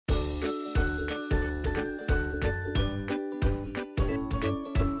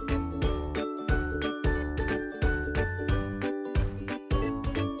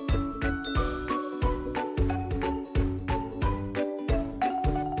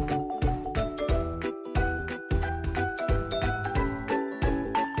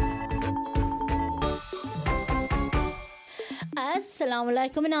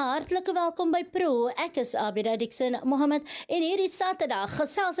Assalamualaikum en hartlike welkom by Proe. Ek is Abidah Dixon, Mohamed en hierdie Saterdag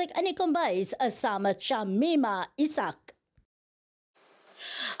gesels ek in die kombuis saam met Shameema Essack.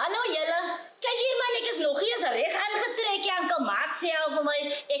 Hallo julle, kyk hier man, ek is nog nie eens reg aangetrek, Jankel maak sê al vir my,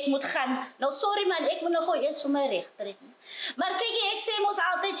 ek moet gaan. Nou sorry man, ek moet nog gou eers vir my reg trek. Maar kyk hier, ek sê mos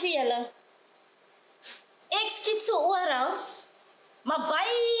altyd vir julle, ek skiet so oral, maar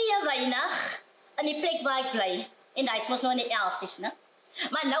baie weinig in die plek waar ek bly. En daar is mos nog in die Elsies, né?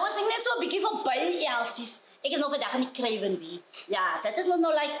 Maar nou is ek net so 'n bietjie verby Elsies. Ek is nog vandag in die Kruiwenby. Ja, dit is mos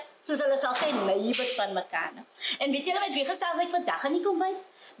nou like, soos hulle sal sê, neighbors van mekaar, né? En weet julle met wie gesels ek vandag in die kombuis?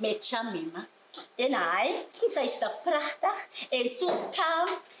 Met Shameema. En sy is toch pragtig en so skaam.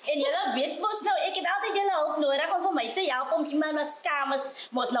 En julle weet mos nou, ek het altyd julle hulp nodig om vir my te help om iemand wat skaam is,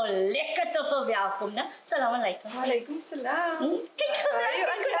 mos nou lekker te verwelkom, né? Salam alaikum. Alaikum salam. Kyk,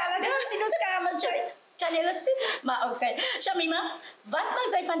 ek sien hoe skaam is jy. Kan julle sien? Maar oké. Shameema, wat maak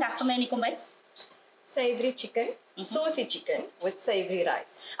jy vandag vir my in die kombuis? Savory chicken, saucy chicken with savory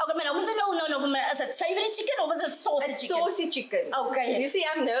rice. Okay, maar nou moet jy nou vir my, is het savory chicken of is het saucy It's chicken? saucy chicken. Okay. You see,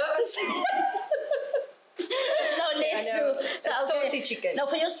 I'm nervous. Nou net so. It's saucy chicken. Nou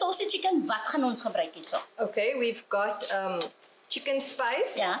vir jou saucy chicken, wat gaan ons gebruik hierso? Okay, we've got chicken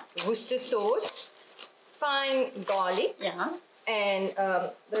spice, Worcester sauce, fine garlic, and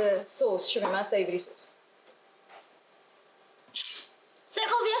the sauce, Shameema savory sauce. Sê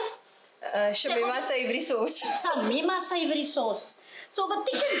gou weer. Shameema savory sauce. Shameema savory sauce. So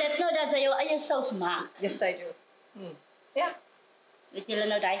beteken dit nou dat jy jou eie saus maak? Yes, I do. Ja. Het julle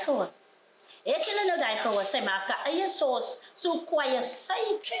nou daai gehoor? Het julle nou daai gehoor? Sy maak 'n eie saus, so kwaai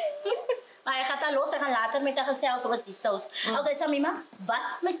sy. Maar hy gaan dan los, hy gaan later met haar gesels oor die saus. Okay, Shameema,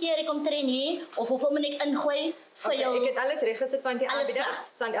 wat moet jy rekommendeer hier of hoeveel moet ek ingooi vir jou? Ek het alles reg gesit van die Abidah.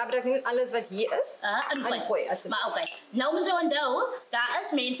 So die Abidah moet alles wat hier is ingooi asseblief. Maar okay. Nou moet jy onthou, daar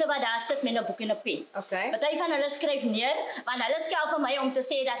is mense wat daar sit met 'n boek en 'n pen. Okay. Party van hulle skryf neer, want hulle skel vir my om te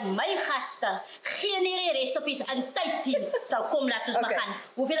sê dat my gaste geen hierdie resepes in tyd 10 sal kom laat ons begin.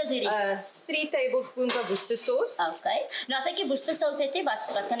 Hoeveel is hierdie? 3 tablespoons of Worcester sauce. Okay. Nou as ek die Worcester sauce het,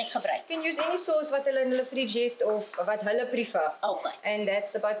 wat kan ek gebruik? You can use any sauce wat hulle in hulle fridge het of wat hulle prefer. Okay. And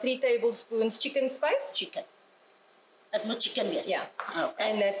that's about 3 tablespoons chicken spice. Chicken. Het moet chicken wees. Yeah.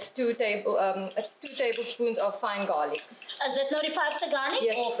 Okay. And that's 2 tablespoons of fine garlic. Is dit nou die verse garlic?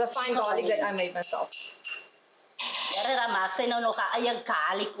 Yes, of the fine garlic that I made myself. Ja, dan maak sy nou nog 'n eie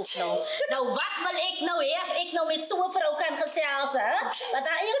garlic of nou. Nou wat wil ek nou hê as ek nou met so 'n vrou kan gesels, hè? Wat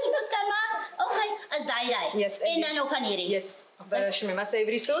haar eie goeders kan maak? Okay, is daai. Yes. En dan nog van hierdie. Yes. The Shameema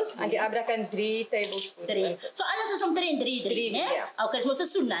savory sauce and die Abidah kan 3 tablespoons. 3. So alles is omtrent 3, né? Ja. Okay, mos 'n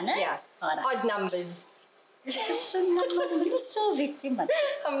sunna, né? Ja. Odd numbers. Sunna man, so visie man.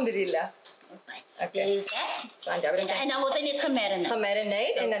 Alhamdulillah. Okay. Is that? So die Abidah En dan word hy net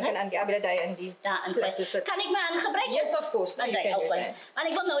gemarinate en dan kan die Abidah in die Kan ek my aangebruik? Yes, of course. No, you can use that. Want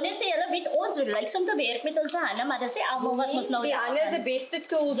ek wil nou net sê, julle weet ons lyk om te werk met ons hande, maar dis almal wat ons nou die hande is die beste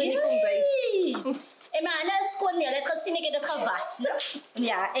tools in die kombuis. En my hande is skoon, julle het gesien ek het dit gewas, né?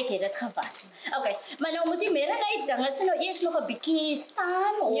 Ja, ek het dit gewas. Okay, maar nou moet die marinade dinge se nou eers nog 'n bietjie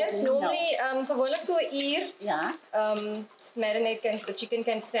staan of yes, normally gewoonlik so 'n uur. Ja. The chicken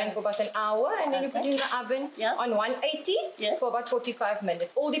can stand for about an hour and then you put it in the oven on 180 for about 45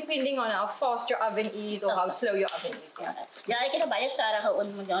 minutes. All depending on how fast your oven is or how slow your oven is. Ja, ek het 'n baie stadige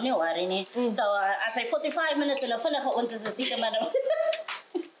oond, moet jy nie worry nie. So as hy 45 minutes in 'n vinnige oond is, seker maar nou.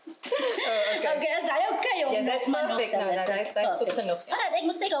 Okay, is dat okay? Yes, that's perfect. No, that's goed genoeg. Maar ek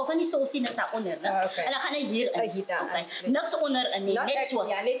moet sê hou van die sauciness daaronder, né? En dan gaan hy hier in. Okay. Niks onder in nie, net so.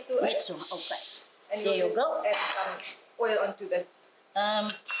 Ja, net so. Net so. Okay. And there you go. Add some oil onto this.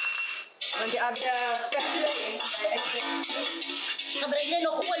 Want die Abidah spatula gebruik jy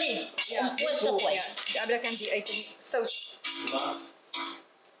nog olie om oor te gooi? Ja, die Abidah kan die uit die saus.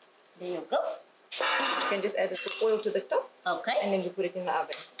 There you go. You can just add the oil to the top. Okay. And then you put it in the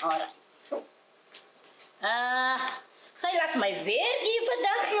oven. Alright. So. Sy laat my weer hier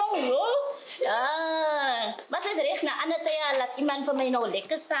vandag, jong. Maar sy is reg na ander tye laat iemand vir my nou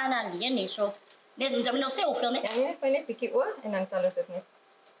lekker staan alleen nie. So, net jy moet nou sê hoeveel net. Ja, nee, net bietjie oor en dan kan ons dit net.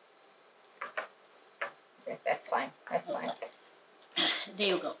 Okay, that's fine. That's fine. There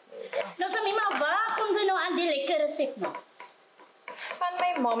you go. Nou Shameema, waar kom jy nou aan die lekker resep nou? Van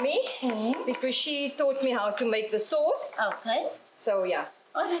my mommy, because she taught me how to make the sauce. Okay. So yeah.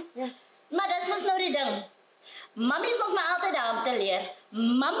 Alright. Maar dat mos nou die ding. Mammies mos maar altyd daar om te leer.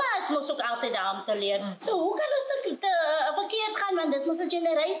 Mama's mos ook altyd daar om te leer. So hoe kan ons te verkeerd gaan, want dis mos 'n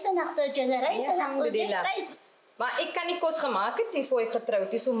generation agter generation agter generation. Maar ek kan nie kos gemaak het voor ek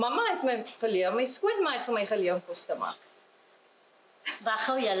getroud is. So mamma het my geleer, my skoonma het vir my geleer om kos te maak. Wag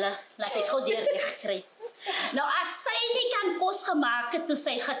gou julle, laat ek gou deur reg kry. Nou as sy nie kan kos gemaak het toe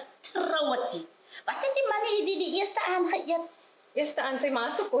sy getrou het nie. Wat het die man die eerste aan geëet? Eerste aan sy ma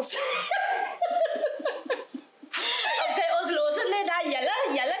se kos. Okay, ons los dit net daar.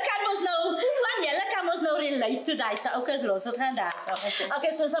 Julle kan ons nou relate to daai. So okay, ons los dit gaan daar. So.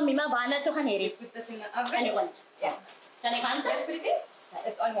 Okay, so Shameema, waarna toe gaan hierdie? Put this in the oven. Anyone? Yeah. Kan ek aan Let's put it in.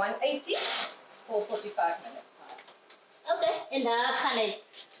 It's on 180 for 45 minutes. Okay, en daar gaan hy.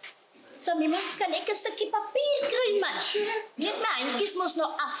 Shameema, kan ek 'n stukkie papier kry man? Net my handjies mos nou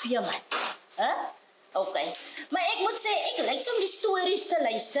afvee man. Hè? Okay. Maar ek moet sê ek lyk so om die stories te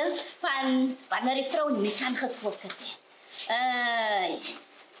luister van wanneer die vrou nie kan gekook het nie.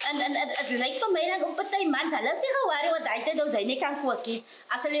 En het lyk vir my dan op party mans, hulle sê gehoor wat hy het ons hy nie kan kook nie.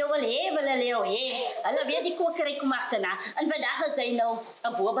 As hulle wil hê, wil hulle jou hê. Hulle weet die kokery kom agterna. En vandag is hy nou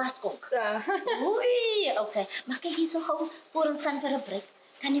 'n bobaskok. Oei, okay. Maar kyk hier so gou voor ons gaan vir 'n breek.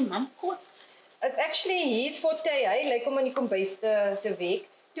 Kan die man kook? It's actually his forte. Hy lyk om in die kombuis te werk.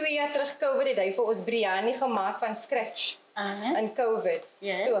 2 jaar terug COVID het hy vir ons biryani gemaak van scratch. In COVID.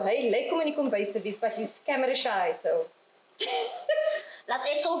 Yes. So hy lyk om in die kombuis te wees, but he's camera shy, so. Laat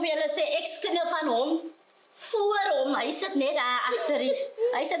ek gou vir julle sê ek skinne van hom voor hom. Hy sit net daar agter die.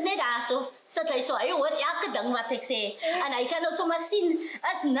 Hy sit net daar so. Sit hy so. Hy hoor elke ding wat ek sê. En hy kan nou sommer sien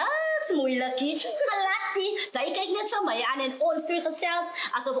as niks moeilik iets. Glad nie. Sy kyk net vir my aan en ons twee gesels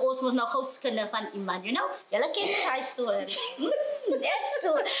asof ons mos nou gou skinne van iemand, you know? Julle ken die hy storie. Net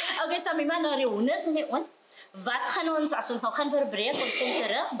so. Okay, Shameema, nou die hondes en die oond. Wat gaan ons as ons nou gaan vir 'n breek, ons kom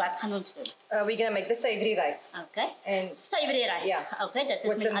terug, wat gaan ons doen? We're gonna make the savory rice. Okay. And Savory rice. Yeah. Okay, that is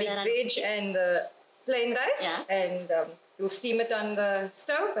with the mixed veg and the plain rice. Yeah. And we'll steam it on the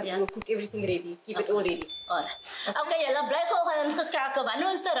stove and we'll cook everything ready. Keep it all ready. Alright. Okay, julle bly gou ingeskakel. Wanneer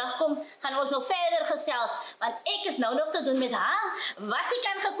ons terugkom, gaan ons nog verder gesels, want ek is nou nog te doen met haar wat hy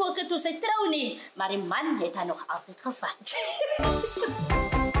kan gekook het toe sy trou nie, maar die man het haar nog altyd gevat.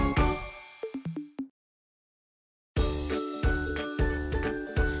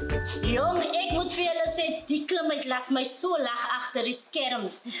 Jong, ek moet vir julle sê, die klimheid laat my so lag agter die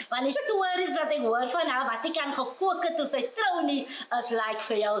skerms. Want die stories wat ek hoor van haar, wat ek kan gekook het toe sy trou nie, is like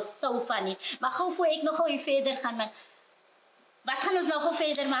vir jou so funny. Maar gou voor ek nog gou verder gaan, man. Wat gaan ons nou gou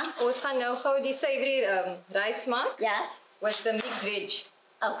verder maak? Ons gaan nou gou die savory rice maak. Ja. With the mixed veg.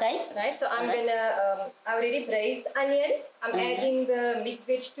 Okay. Right, so I'm gonna already braised onion. I'm adding the mixed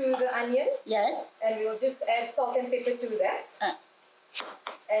veg to the onion. Yes. And we'll just add salt and pepper to that.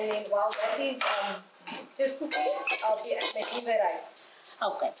 And then while that is just cooking, I'll be making the rice.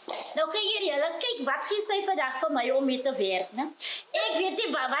 Okay. Nou kyk hier julle, kyk wat gee sy vandag vir my om mee te werk, né? Ek weet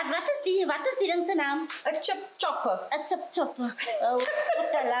nie wat is die ding se naam? 'n chip chopper. 'n chip chopper. Oh,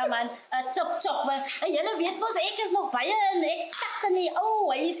 tala man, 'n chip chopper. En julle weet mos ek is nog baie en ek stak in die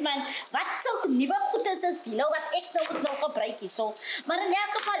ou huis man. Wat so nuwe goed is die nou wat ek nou gebruik hierso. Maar in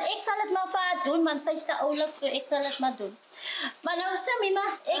elk geval ek sal dit maar vir haar doen want sy's te oulik so ek sal dit maar doen. Maar nou Shameema,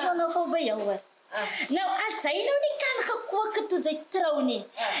 ek wil nog by jou hoor. Nou as sy nou nie kan gekook het toe sy trou nie.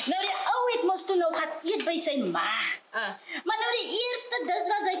 Nou die ou het mos toe nou gaan eet by sy ma. Maar nou die eerste dis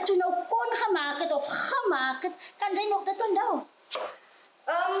wat sy toe nou kon gemaak het of gemaak het, kan sy nog dit onthou?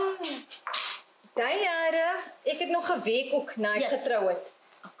 Daai jare, ek het nog gewerk ook na ek getrou het.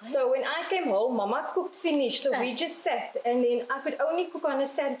 Okay. So when I came home, Mama cooked finished, so we just sat and then I could only cook on a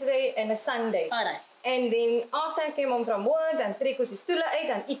Saturday and a Sunday. Alright. And then after I came home from work, dan trek ons die stoele uit,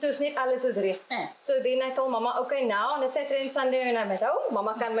 dan eet ons net alles is reg. So then I told Mama, okay, now on a Saturday and Sunday when I'm at home,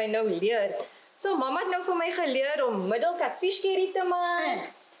 Mama kan my nou leer. So Mama het nou vir my geleer om middelkat fish curry te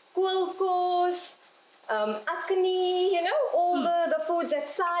maak, koolkos, acne, you know, all the foods that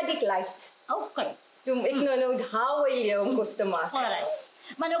Sadik liked. Okay. Toen ek nou hou jy om kos te maak. Alright.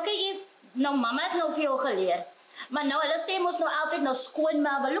 Maar nou kyk jy, nou Mama het nou vir jou geleer. Maar nou hulle sê mos nou altyd nou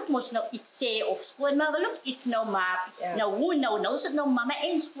skoonma wil ook mos nou iets sê of skoonma wil ook iets nou maak. Yeah. Nou hoe nou sit nou Mama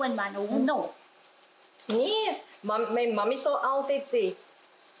en skoonma nou hoe nou? Nee, my mommy sal altyd sê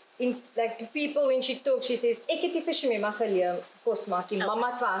like to people when she talks, she says ek het die vir Shameema geleer kos maak. Die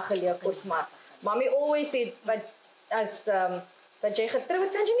Mama het vir haar geleer kos maak. Mommy always said but as wat jy getrou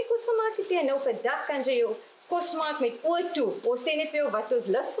het, kan jy nie kos gemaak het nie. Nou vandag kan jy jou kos maak met oë toe. Ons sê net vir jou wat ons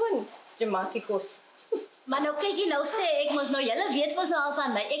lus van, jy maak die kos. Maar nou kyk jy nou sê ek mos nou julle weet mos nou al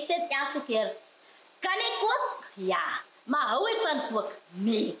van my. Ek sê elke keer, kan ek kook? Ja. Maar hou ek van kook?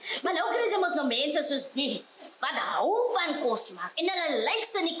 Nee. Maar nou kry jy mos nou mense soos die wat hou van kos maak en hulle lyk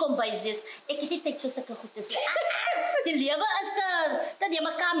sy nie kom bys wees. Ek het nie tyd vir sulke goed te sê. Die lewe is dat jy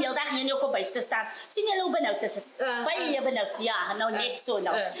mekaar meeldag in jou kom bys te staan. Sien jy hoe benoud is dit? Baie benoud. Ja, nou net so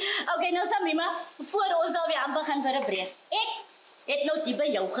nou. Okay, nou Shameema, voor ons alweer aan begin vir 'n breek. Ek het nou die by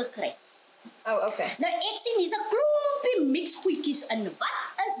jou gekry. Oh, okay. Nou ek sien hier's 'n klompie mix goedjies in.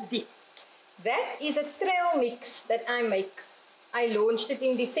 Wat is dit? That is a trail mix that I make. I launched it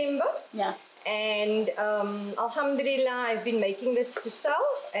in December. Ja. And alhamdulillah, I've been making this to sell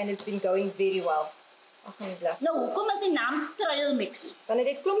and it's been going very well. Alhamdulillah. Nou, hoekom is die naam trail mix? Dan het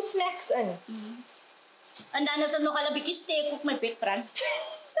ek klomp snacks in. En dan is er nog al 'n bietjie steek op my bek brand.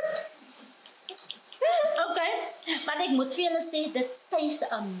 Okay. Maar ek moet vir julle sê dit taste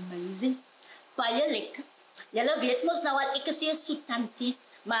amazing. Baie lekker. Julle weet mos nou al ek is 'n soet tantie,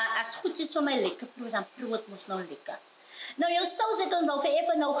 maar as goed is vir my lekker brood dan brood mos nou lekker. Nou jou sous het ons nou vir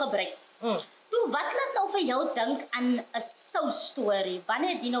effe nou gebruik. Toe wat laat nou vir jou dink aan 'n sous storie?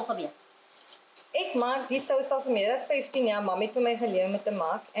 Wanneer het dit nou gebeur? Ek maak die sous al vir meer as 15 jaar. Mam het vir my geleer om dit te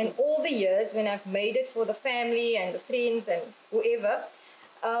maak. And all the years when I've made it for the family and the friends and whoever,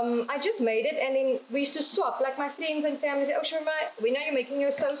 I just made it and then we used to swap. Like my friends and family say, oh Shameema, when are you making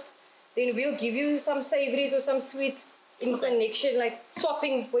your sauce? Then we'll give you some savories or some sweets in connection, like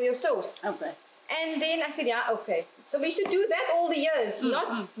swapping with your sauce. Okay. And then I said, yeah, okay. So we used to do that all the years, not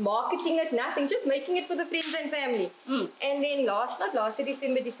marketing it, nothing, just making it for the friends and family. And then not last year,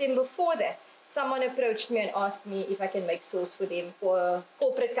 December before that, someone approached me and asked me if I can make sauce for them for a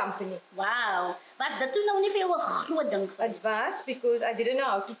corporate company. Wow. Was dit toe nou nie vir jou 'n groot ding gewees? It was because I didn't know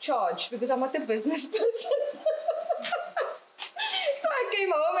how to charge because I'm not a business person. So I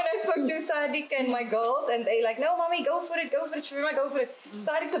came home and I spoke to Sadiq and my girls and they like, no, mommy, go for it, Shameema, go for it.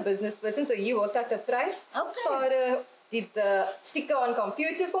 Sadiq's a business person, so he worked out the price. Okay. Sarah did the sticker on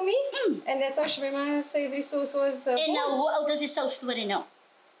computer for me. And that's how Shameema's savory sauce was En born. nou, hoe oud is die sous storie nou?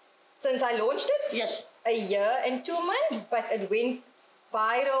 Since I launched it? Yes. A year and 2 months, but it went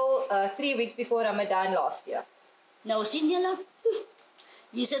viral 3 weeks before Ramadan last year. Nou sien julle?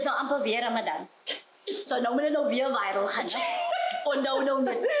 Hier sit nou amper weer Ramadan. So nou moet dit nou weer viral gaan. Oh nou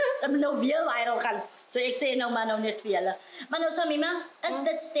net. Dit moet nou weer viral gaan. So ek sê nou maar nou net vir julle. Maar nou Shameema, is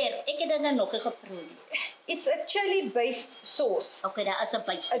dit sterk? Ek het dit nou nog nie geproe nie. It's a chili-based sauce. Okay, daar is 'n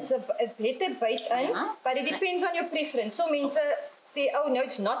byt. It het 'n byt in, Ja. but it depends on your preference. So mense say, oh no,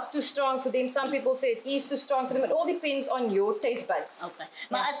 it's not too strong for them. Some people say it is too strong for them. It all depends on your taste buds. Okay.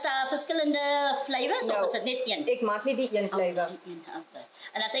 Maar is daar verskillende flavors of is dit net een? Ek maak nie die een flavor. Oh, die een, okay.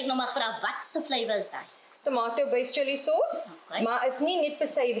 En as ek nou mag vra, wat se flavor is daai? Tomato-based chili sauce, Okay. maar is nie net vir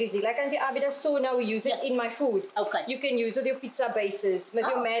savories nie. Like Auntie Abidah saw now we use it Yes. in my food. Okay. You can use it with your pizza bases, with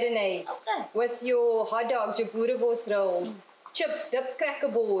your marinades, Okay. with your hot dogs, your boerewors rolls, chips, dip cracker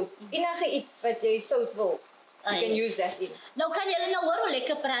boards, enige iets wat jy sous wil. You can use that in. Nou kan julle nou hoor hoe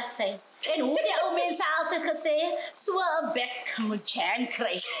lekker praat sy. En hoe die ou mense altyd gesê, so 'n bek moet jam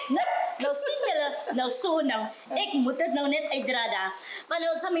kry. Nou sien julle, nou so nou. Ek moet dit nou net uitdra daar. Maar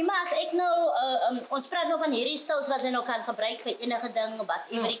nou Shameema, as ek nou ons praat nou van hierdie sous wat jy nou kan gebruik vir enige ding,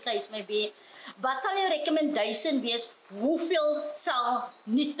 whatever die case may be. Wat sal jou recommendation wees? Hoeveel sal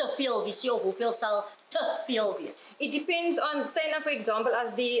nie te veel wees of hoeveel sal te veel wees? It depends on, say now for example,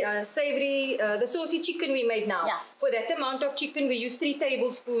 as the savory, the saucy chicken we made now. Yeah. For that amount of chicken, we use 3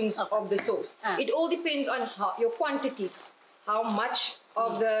 tablespoons Okay. of the sauce. It all depends on your quantities, how much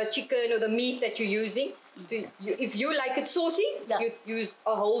of the chicken or the meat that you're using. If you like it saucy, Yeah. you use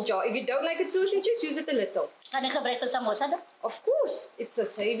a whole jar. If you don't like it saucy, just use it a little. Kan ek gebruik vir samosa dan? Of course, it's a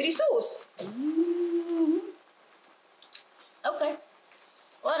savory sauce. Okay.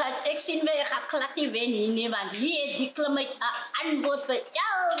 Alright, ek sien jy gaan glad nie wen hier nie, want hier het die klim met 'n antwoord vir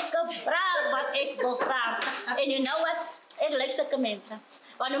elke vraag wat ek wil vra. En you know what? Ek like sulke mense.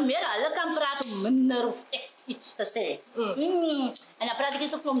 Want hoe meer hulle kan praat, hoe minder hoef ek iets te sê. En dan praat ek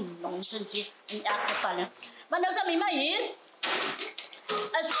so klomp nonsens hier in elk geval. Maar nou Shameema hier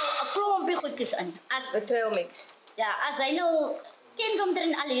is 'n klompie goedjies in. As The trail mix. ja, as hy nou ken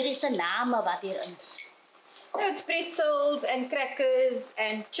omtrent al hierdie se name wat hier is. No, it's pretzels and crackers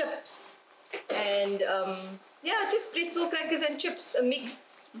and chips and yeah, just pretzel crackers and chips, a mix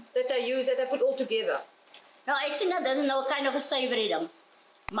that I use that I put all together. Nou ek sien dat dit is nou 'n kind of 'n savory ding.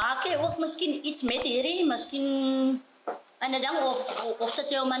 Maak jy ook miskien iets met hierdie, miskien en dan of sit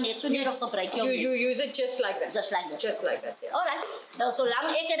jy hom maar net so neer of gebruik jy hom You net? use it just like that. Just like that. Just like that, yeah. Alright. Nou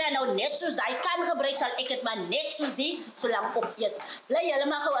solank ek dit nou net soos daai kan gebruik, sal ek dit maar net soos die solank opeet. Bly julle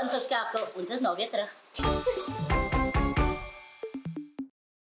maar gou ingeskakel. Ons is nou weer terug.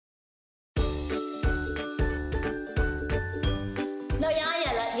 Nou ja,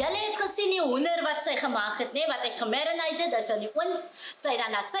 julle het gesien die hoender wat sy gemaak het, nee, wat ek gemarinate het, is in die oond. Sy het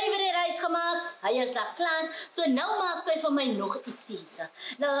dan 'n savory rys gemaak. Hy is daar klaar. So nou maak sy vir my nog ietsie hierse.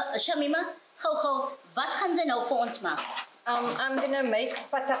 Nou Shameema, gou, wat gaan sy nou vir ons maak? I'm gonna make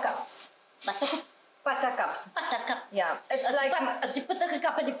pata cups. Wat sê jy? Pata cups. Patakap. Yeah, it's like As die pittige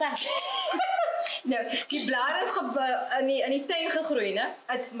kap in die pad. no, die blare is in die tuin gegroei, né?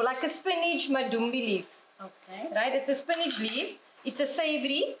 It's like a spinach madumbi leaf. Okay. Right? It's a spinach leaf. It's a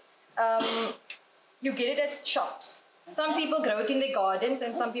savory. You get it at shops. Some people grow it in their gardens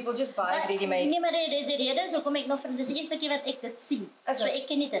and some people just buy it ready-made. Nee, maar die rede is hoekom ek nog vind, dis die eerste keer wat ek dit sien. So ek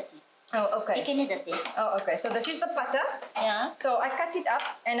ken nie dit nie. Oh, okay. Ek ken nie dit nie. Oh, okay. So this is the pata. Ja. So I cut it up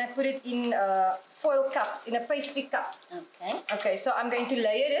and I put it in foil cups, in a pastry cup. Okay. Okay, so I'm going to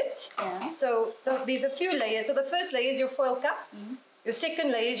layer it. Yeah. So there's a few layers. So the first layer is your foil cup. Your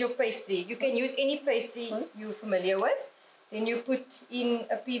second layer is your pastry. You can use any pastry you're familiar with. Then you put in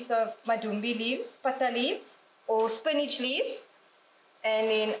a piece of madumbi leaves, pata leaves, or spinach leaves, and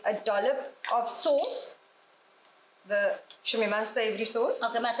then a dollop of sauce, the Shameema savory sauce.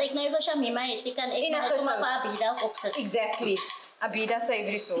 Okay, maar as ek nou vir Shameema het, kan ek nou sommer vir Abidah opsit. Exactly. Abidah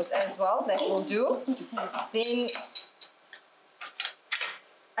savory sauce as well, that will do. Then,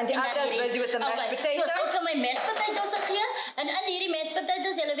 and the Abidah is busy with the mashed potato. So sit vir my mashed potatoes gee, en in hierdie mashed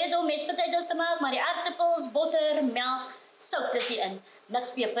potatoes, julle weet hoe om mashed potatoes te maak, maar die aardappels, botter, melk, sout is hier in.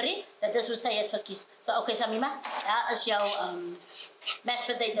 Niks peperie, dit is hoe sy het verkies. So okay, Shameema, daar is jou mashed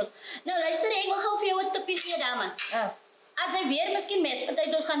potatoes. Nou luister, ek wil gou vir jou 'n tipie gee daar man. As sy weer miskien mashed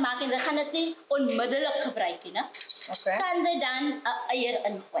potatoes gaan maak en sy gaan dit nie onmiddellik gebruik nie, né? Okay. Kan sy dan 'n eier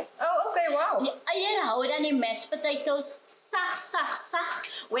ingooi. Oh, okay, wow. Die eier hou dan die mashed potatoes sag.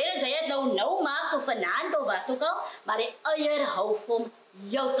 Whereas hy dit nou maak of vanaand of wat ook al, maar die eier hou vir hom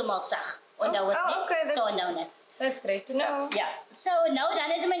heeltemal sag. Onthou dit nie? Okay, So onthou net. That's great to know. Ja. So nou dan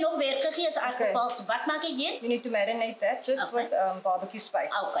het hy my nog werk gegee as aardappels. Wat maak ek hier? You need to marinate that just with barbecue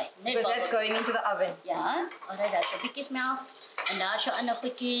spice. Okay. Because that's going into the oven. Ja. Alright, daar's 'n bietjie melk en daar's jou ander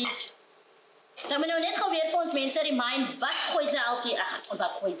goedjies. Dan moet nou net gou weer vir ons mense remind wat gooi sy als hier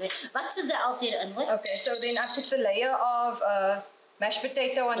wat sit sy als hier in, hoor? Okay, so then I put the layer of mashed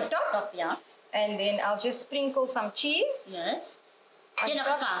potato on top. Ja. And then I'll just sprinkle some cheese. Yes. on Enige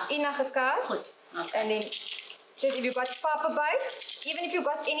top. kaas. Enige kaas. Goed. Okay. And then just if you got papa bites, even if you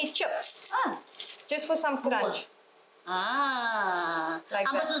got any chips, just for some crunch.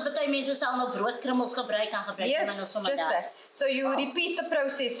 Like maar that. soos baie mense sal nou broodkrummels gebruik en gebruik Yes, maar nou sommer just daar. that. So you repeat the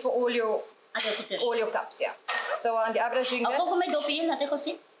process for all your cups, yeah. So on the Abidah doing Ek that. gou vir my dopie, laat ek gou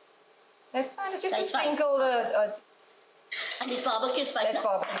sien. That's fine. It's just to That's fine. sprinkle the. En dis barbecue spice. That's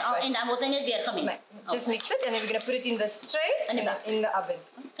barbecue spice. En dan word hy net weer gemeng. Just mix it, and then we're gonna put it in this tray in the oven.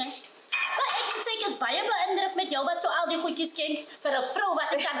 Okay. Maar ek moet sê ek is baie beïndruk met jou wat so al die goedjies ken vir 'n vrou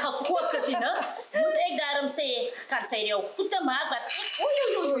wat ek kan gekook het, né? Moet ek daarom sê, kan sy jou goed maak wat ek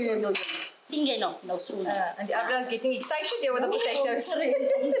oei. Sien jy nou soon. And the Abidah is getting excited here with the potatoes.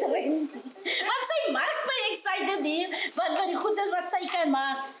 Wat sy maak my excited hier, want van die goedes wat sy kan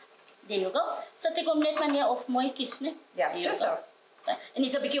maak. There you go. Sit ek hom net maar neer of mooi kies, né? Yeah, just so. En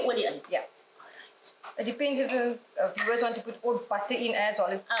dis 'n bietjie olie in. Yeah. It depends if the viewers want to put all butter in as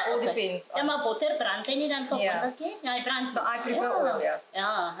well. It all depends. Ja, maar botter brand hy nie dan gewoonlik nie? Ja, hy brand. So I prefer oil, yeah.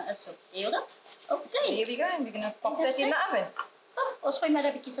 Ja, so. There you go. Okay. Here we go, and we're gonna pop that in the oven. Ons gooi maar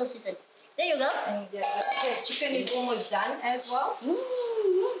 'n bietjie sausies in. There you go. And the chicken is almost done as well.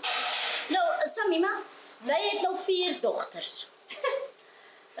 Nou, Shameema, sy het nou 4 dogters.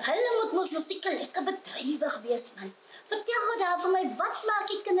 Hulle moet mos nou seker lekker bedrywig wees, man. Vertel gou daar vir my, wat maak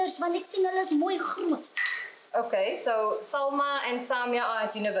die kinders want ek sien hulle is mooi groot. Okay, so Salma and Samia are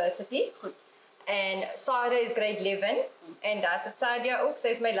at university. Goed. And Sarah is grade 11. And that's it, Sadia ook. Sy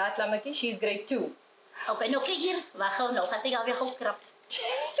is my laat lammetjie. She's grade 2. Okay, nou kyk hier. Wag gou, nou gaan ek alweer gou krap.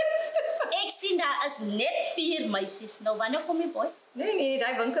 Ek sien daar is net 4 meisies. Nou wanneer kom die boy? Nee,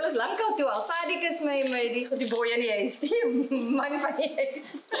 die winkel is lankal toe al. Sadik is die boy in die huis. Die man van die huis.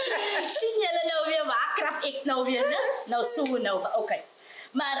 Sien julle nou weer, waar krap ek nou weer, né? Nou so nou, okay.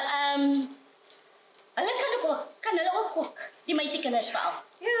 Maar, hulle kan hulle ook kook. Die meisiekinders veral.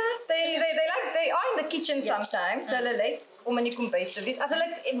 Yeah, they are in the kitchen sometimes. Hulle like om in die kombuis te wees.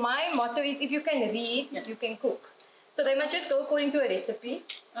 My motto is if you can read, you can cook. So they might just go according to a recipe.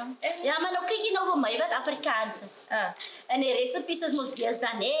 Ja, maar nou kyk jy nou vir my wat Afrikaans is. En die recipes is mos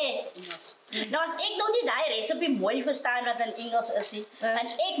deesdae net Engels. Nou as ek nou nie daai recipe mooi verstaan wat in Engels is nie, en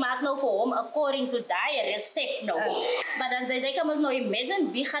ek maak nou vir hom according to daai resep nou. Maar dan sê jy kan mos nou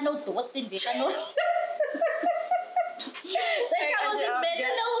imagine wie gaan nou dood en wie gaan nou. Jy kan mos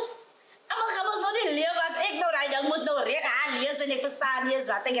imagine nou. Almal gaan mos nou nie leef as ek nou daai ding moet nou reg lees en ek verstaan nie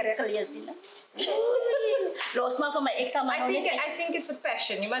eens wat ek reg gelees het nie. Los maar vir my, ek sal maar I think it's a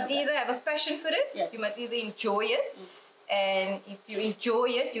passion. You must either have a passion for it, you must either enjoy it, and if you enjoy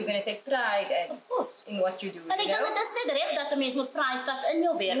it, you're going to take pride in what you do. En ek dink dit is net reg dat 'n mens moet pride vat in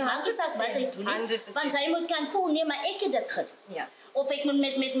jou werk. Maak nie saak wat jy doen nie. 100%. Want jy moet kan voel nee, maar ek het dit gedoen. Ja. Of ek moet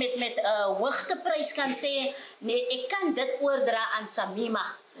met hoogteprys kan sê nee, ek kan dit oordra aan Shameema.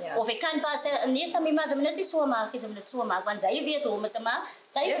 Ja. Of ek kan vir sê nee Shameema, jy moet dit nie so maak, jy moet dit so maak want jy weet hoe om dit te maak.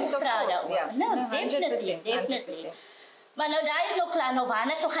 Sy Yes, is of proud course, daaroor. yeah. No, No, definitely, 100%, definitely. 100%. Maar nou daar is nog klaar, nou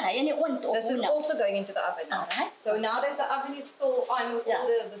waarna toe gaan hy in die oond of This hoe is nou? also going into the oven now. Alright. So now that the oven is still on with Yeah. all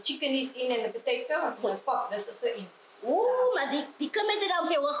the chicken is in and the potato, I'm going to pop this also in. Oeh, maar die klim het dan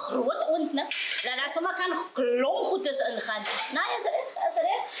vir jou 'n groot oond, né? Dat daar sommer kan klomp goedes ingaan. Nee, is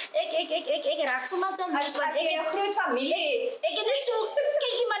reg. Ik raak sommer zo As jy 'n groot familie het, Ik heb net zo,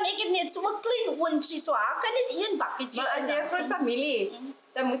 kijk man, ik heb net zo'n klein oontje, zo kan dit één bakketje. maar as jy 'n groot familie het,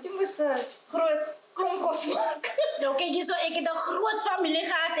 dan moet jy mos 'n groot klomp kos maak. Nou kijk je zo, ik heb een groot familie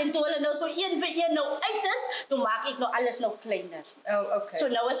gehad en toen hulle nou zo één voor één nou uit is, toen maak ik nou alles nou kleiner. Oh, okay. So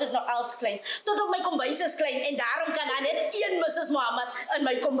nou is het nou alles klein. Tot op mijn kombuis is klein en daarom kan daar net één Mrs. Mohamed in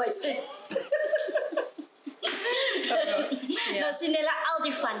mijn kombuis zitten. Nou sien hulle al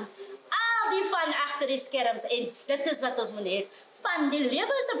die van achter die skerms en dit is wat ons moet hê. Van die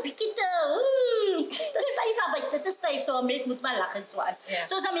lewe is 'n bietjie te styf buite, te styf, so 'n mens moet maar lag en so aan. Ja.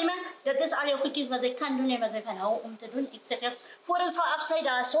 So Shameema, dit is al jou goedjies wat jy kan doen en wat jy van hou om te doen. Ek sê vir voor ons gaan afsluit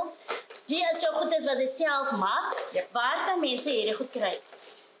daarso. Die is jou goedes wat jy self maak. Yep. Waar kan mense hierdie goed kry?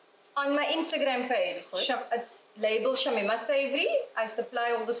 On my Instagram page, it's labeled Shameema Savory. I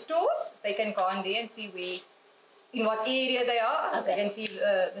supply all the stores. They can go on there and see in what area they are. Okay. They can see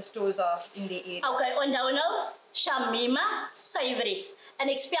the stores are in the area. Okay, onthou nou, Shameema Savories. En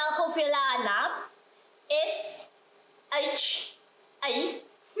ek spel gou vir julle haar naam.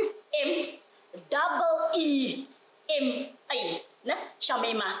 S-H-A-M-E-E-M-A. Né?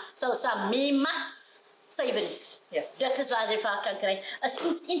 Shameema. So Shameema's Savories. Yes. Dit is waar jy vir kan kry. As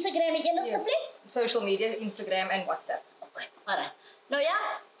Instagram die enigste plek? Social media, Instagram and WhatsApp. Okay, alright. Nou ja,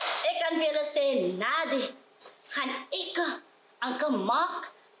 ek kan vir julle sê, Nadi, gaan ek anke maak,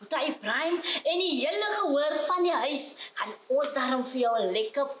 met hy Ibrahim en die hele gehoor van die huis, gaan ons daarom vir jou 'n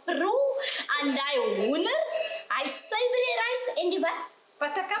lekker proe aan die hoender, hy savory rys en die wat?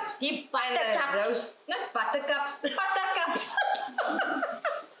 Buttercups. Die buttercup. And roast, not buttercups, buttercups.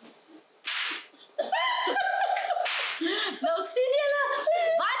 Nou sien julle,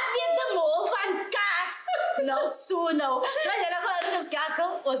 wat weet die mol van kaas? Nou so nou. Nou julle gaan geskakel,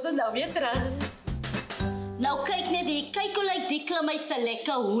 ons is nou weer terug. Nou kyk net hier, kyk hoe lyk die klim uit sy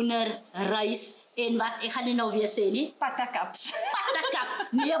lekker hoender, rys en wat, ek gaan nie nou weer sê nie. Buttercups. Buttercup,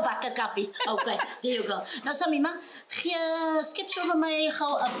 nie 'n buttercuppie. Okay, there you go. Nou Shameema, skep so vir my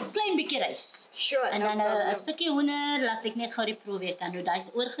gou 'n klein bietjie rys. Sure, En no dan problem. 'n stukkie hoender, laat ek net gou die proe weer kan doen. Daai is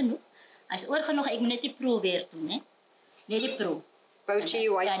oor genoeg. Hy's oor genoeg, ek moet net die proe weer doen, hè. Net die proe. Boutjie,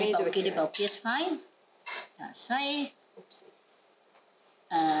 white Ja, die meat. boutjie, die boutjie is fyn. Daar sy.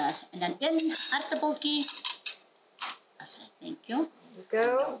 En dan een aardappeltjie. As I thank you.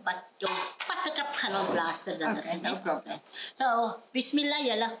 Go. But jou buttercup gaan ons laaster dan. Okay, no problem. So, bismillah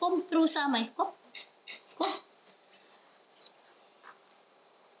julle, kom proe saam my, kom. Kom.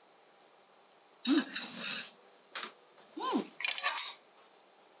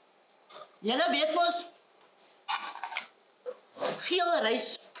 Julle weet mos, geel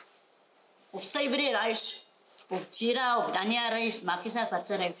rys, of savory rys, of jeera, of dania rys, maak nie saak wat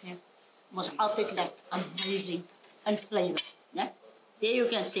se rys nie, mos altyd lekker, amazing, in flavor, né? There you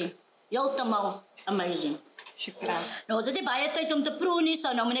can see, heeltemal amazing. Shukran. Nou, ons het nie baie tyd om te proe nie, so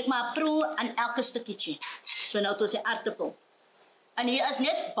nou moet ek maar proe aan elke stukkietjie. So nou tot die aardappel. En hier is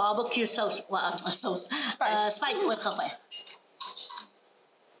net barbecue saus, spice oorgegooi.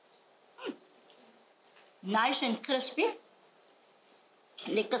 Nice and crispy.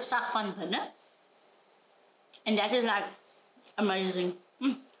 Lekker sag van binne. And that is like amazing.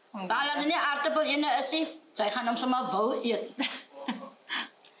 Maar as nie aardappel in is nie, sy gaan hom sommer wil eet.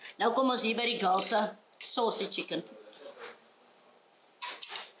 Nou kom ons hier by die girls se saucy chicken.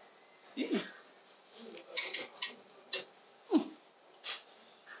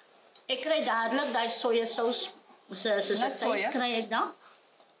 Ek kry dadelik daai sojasaus. Net soja? Kry ek dan?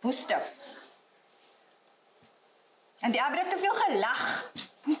 Woeste. En die Abidah het te veel gelag.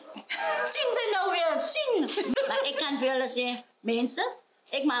 Sien sy nou weer, sien. Maar ek kan vir julle sê, mense,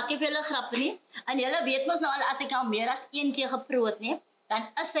 ek maak nie vir julle grappe nie. En julle weet mos nou al, as ek al meer as een keer geproe het, nie, dan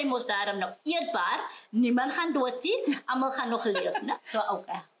is sy mos daarom nou eetbaar. Niemand gaan dood nie, almal gaan nog leef, né? So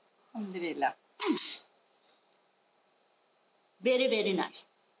okay. Alhamdulillah. Very, very nice.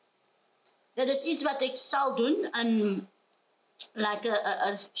 Dit is iets wat ek sal doen, en like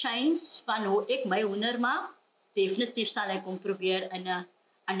a change van hoe ek my hoender maak. definitief sal ek hom probeer in 'n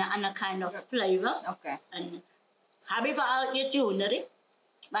ander kind of flavor. Okay. En Habie veral eet jy hoender, hè?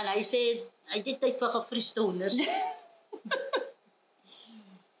 Maar hy sê hy het nie tyd vir gefriesde honders.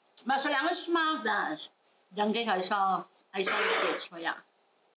 Maar solange die smaak daar is, dink ek hy sal dit maar ja.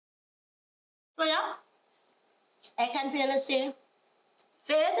 So ja, ek kan vir julle sê,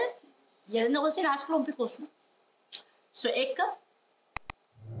 verder, julle nog eens in as klompie kos, ne? So ek,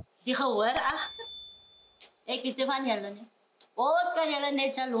 die gehoor agter, ek weet nie van julle nie. Ons kan julle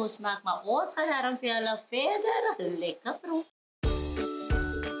net jaloers maak, maar ons gaan daarom vir julle verder lekker proe.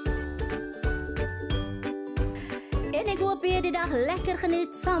 En ek hoop jy die dag lekker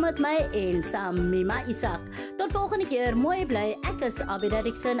geniet saam met my en Shameema Essack. Tot volgende keer, mooi bly. Ek is Abidah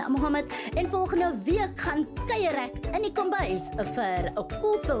Dixon, Mohamed. En volgende week gaan kuierek in die kombuis vir 'n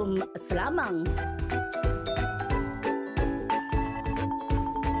koelfilm. Slamang.